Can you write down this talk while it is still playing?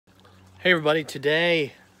Hey everybody,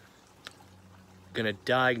 today I'm gonna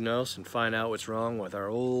diagnose and find out what's wrong with our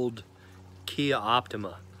old Kia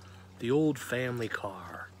Optima, the old family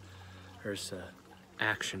car. There's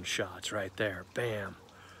action shots right there. Bam,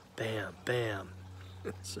 bam, bam.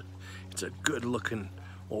 It's a good looking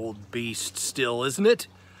old beast still, isn't it?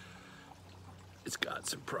 It's got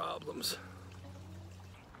some problems.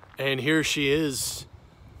 And here she is.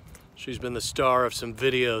 She's been the star of some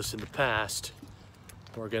videos in the past.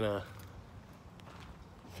 We're gonna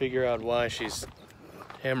figure out why she's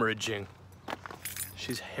hemorrhaging.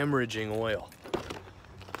 She's hemorrhaging oil.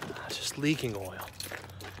 Not just leaking oil,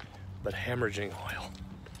 but hemorrhaging oil.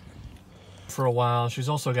 For a while, she's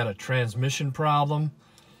also got a transmission problem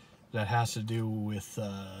that has to do with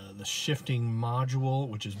the shifting module,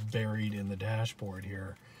 which is buried in the dashboard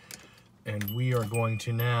here. And we are going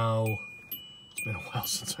to now, it's been a while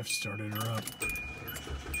since I've started her up.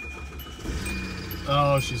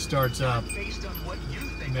 Oh, she starts up,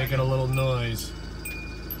 making a little noise,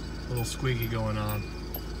 a little squeaky going on.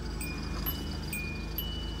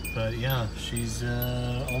 But yeah, she's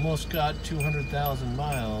almost got 200,000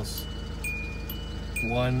 miles,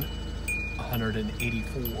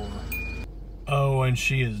 184. Oh, and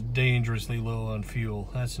she is dangerously low on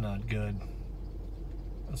fuel. That's not good.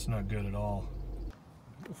 That's not good at all.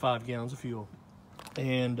 5 gallons of fuel.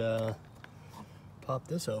 And pop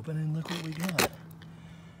this open and look what we got.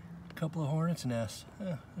 Couple of hornets' nests.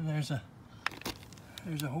 And there's a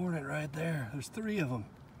hornet right there. There's 3 of them.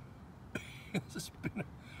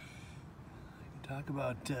 Talk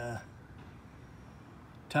about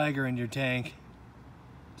tiger in your tank.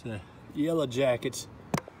 It's a yellow jackets.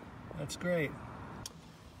 That's great.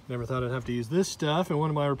 Never thought I'd have to use this stuff in one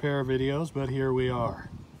of my repair videos, but here we are.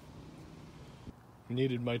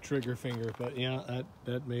 Needed my trigger finger, but yeah,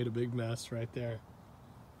 that made a big mess right there.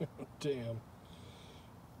 Damn.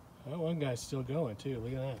 Oh, one guy's still going too.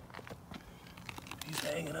 Look at that. He's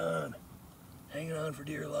hanging on for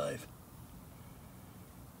dear life.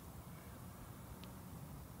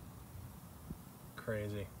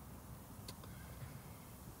 Crazy.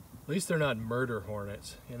 At least they're not murder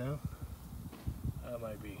hornets, you know? That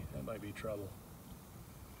might be trouble.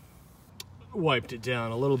 Wiped it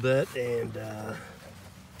down a little bit, and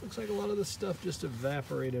looks like a lot of this stuff just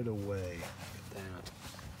evaporated away. Look at that.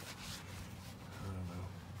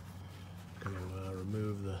 Gonna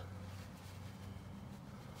remove the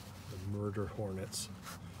murder hornets.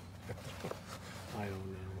 I don't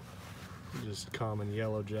know. Just common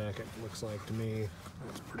yellow jacket, looks like to me.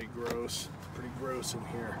 That's pretty gross. Pretty gross in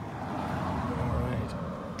here. All right.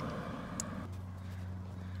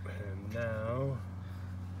 And now,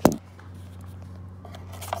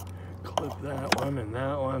 clip that one and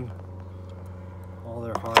that one. All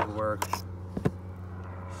their hard work.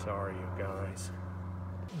 Sorry, you guys.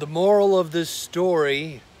 The moral of this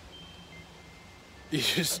story, you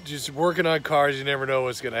just working on cars, you never know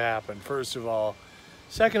what's gonna happen, first of all.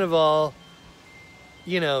 Second of all,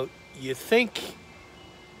 you know, you think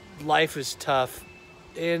life is tough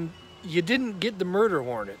and you didn't get the murder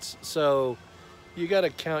hornets, so you gotta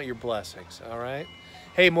count your blessings, all right?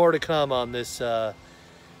 Hey, more to come on this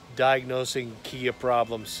diagnosing Kia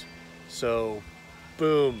problems. So,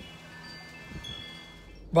 boom.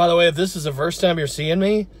 By the way, if this is the first time you're seeing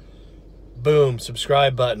me, boom,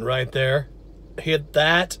 subscribe button right there. Hit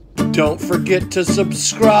that. Don't forget to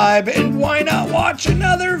subscribe, and why not watch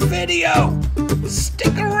another video?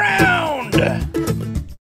 Stick around.